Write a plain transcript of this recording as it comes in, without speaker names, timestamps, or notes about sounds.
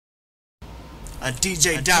A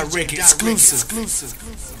DJ Direct exclusive.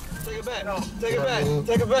 Take it back. Take it back.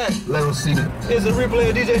 Take it back. Let them see. Here's a replay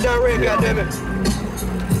of DJ Direct, goddammit.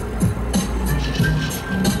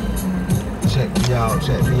 Check me out,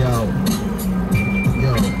 check me out.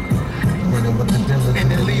 Yo. Running with the dealers. And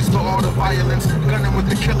it leads to all the violence. Gunning with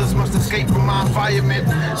the killers must escape from my environment.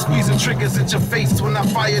 Squeezing triggers at your face when I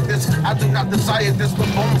fire this. I do not desire this, but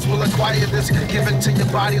bones will acquire this. Give it to your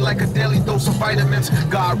body like a daily dose of vitamins.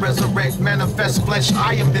 God resurrect, manifest flesh.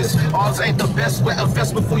 I am this. Odds ain't the best. Wear a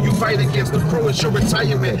vest before you fight against the crew. It's your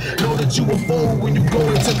retirement. Know that you a fool when you go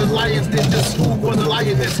into the lions. Then just fool for the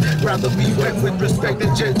lioness. Rather be wet with respect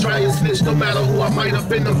than jet try and snitch. No matter who I might have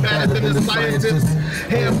been, I'm better than the scientist.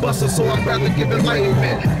 Hand buster, so I'd rather give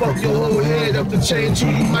enlightenment. Fuck your whole head up to change who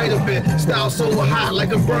you might have been. Style so hot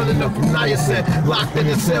like I'm burning up from niacin. Locked in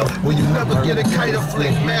a cell where you never get a kite or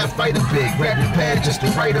flick. Mad fight a bit, grab your pad just to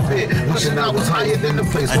write a bit. Wishing I was higher than the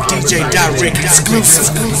place. A DJ Direct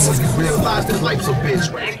exclusive. Realize that life's a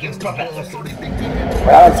bitch. Man,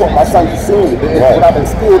 I done told my son, you seen it, man. What I've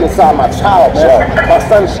instilled inside my child, man. My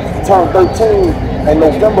son turned 13 in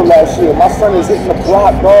November last year. My son is hitting the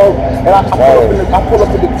block, dog. And I pull up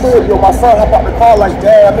in the crib, yo. My son hop out the car like,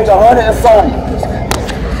 Dad, I make 100 and something.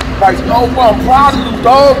 Like, yo, bro, I'm proud of you,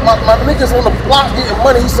 dog. My niggas on the block getting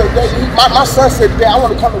money. He said, Dad, my son said, Dad, I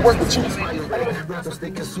want to come to work with you.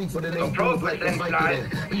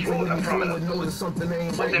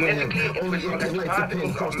 Automatically it will connect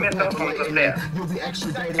particles of metal from the flare.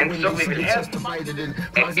 And so we will have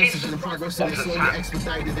a piece of the sun.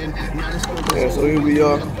 Yeah, so here we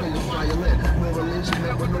are.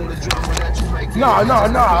 No,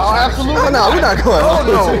 absolutely not. We're not going. Oh,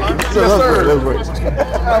 no. Yes, sir.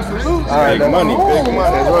 Absolutely. All right, big money. That's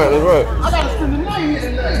right. I gotta spend the night here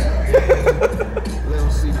tonight.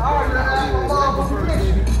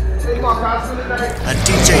 A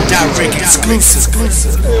DJ Direct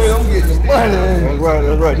exclusive. Yeah, I'm getting money.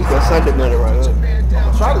 That's right. You got Sunday money right there.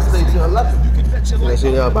 I'm trying to stay till 11. Let's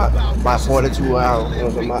see, about 42 hours.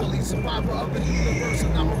 You know,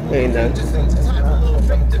 ain't nothing.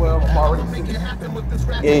 12, I'm already.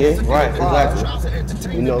 Yeah, right,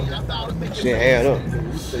 exactly. You know, shit add up.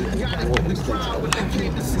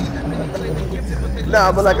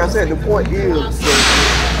 Nah, but like I said, the point is,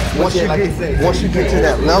 once you get to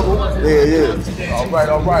that level, yeah. All right.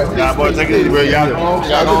 Y'all boys take it easy, bro. Y'all go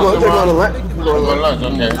take on the lunch. Go to lunch,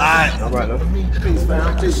 okay. Alright. All right, peace, fam.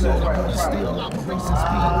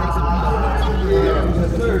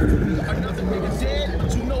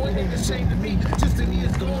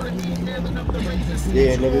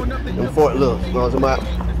 Yeah, nigga. Them Fort look, going to my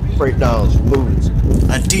breakdowns, movies.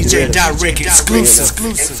 A DJ Direct exclusive.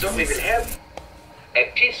 And so we will have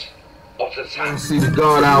a piece of the sun. See the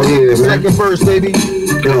God out here, Second verse, baby.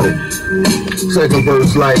 Go. Second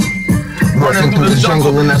verse, like running through the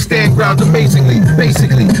jungle and I stand ground amazingly.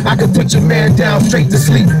 Basically, I can put your man down straight to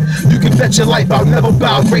sleep. You can bet your life I'll never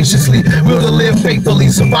bow graciously. Will to live faithfully,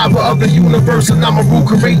 survivor of the universe, and I'ma rule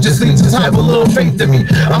courageously. Just have a little faith in me.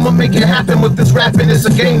 I'ma make it happen with this rapping. It's a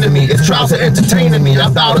game to me. It's trials are entertaining me. I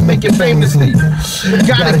vow to make it famously.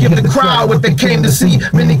 Gotta give the crowd what they came to see.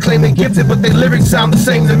 Many claim they gifted, but their lyrics sound the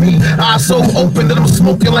same to me. Eyes so open that I'm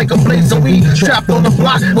smoking like I'm blazing weed. Trapped on the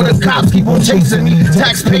block where the cops keep on chasing me.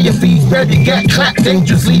 Taxpayer fees, you get clapped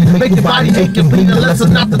dangerously. Make your body ache and bleed. A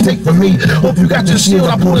lesson not to take from me. Hope you got your shield.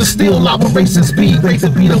 I pull the steel out with racing speed. Great to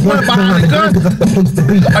be the one behind the gun.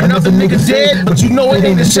 Another nigga dead, but you know it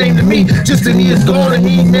ain't a shame to me. Just that he is gone and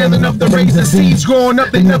he ain't man enough to raise the seeds. Growing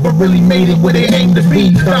up, they never really made it where they aimed to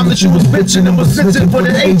be. Found that you was bitching and was bitching for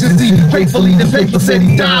the agency. Gratefully, the paper said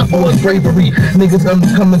he died for his bravery. Niggas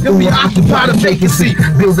coming through me, occupy the vacancy.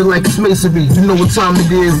 Building like it's masonry. You know what time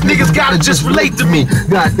it is. Niggas gotta just relate to me.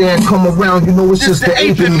 Goddamn, come around, you know it's just the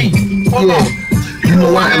ape in me. Yeah. You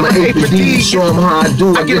know I am an ape of D's. Show them how I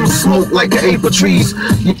do. I get them smoke like the ape of trees.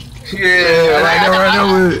 Yeah,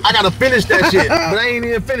 I gotta finish that shit, but I ain't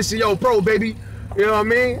even finished it. Yo, pro, baby. You know what I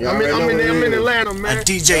mean? I'm in Atlanta, man. A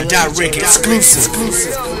DJ Direct exclusive.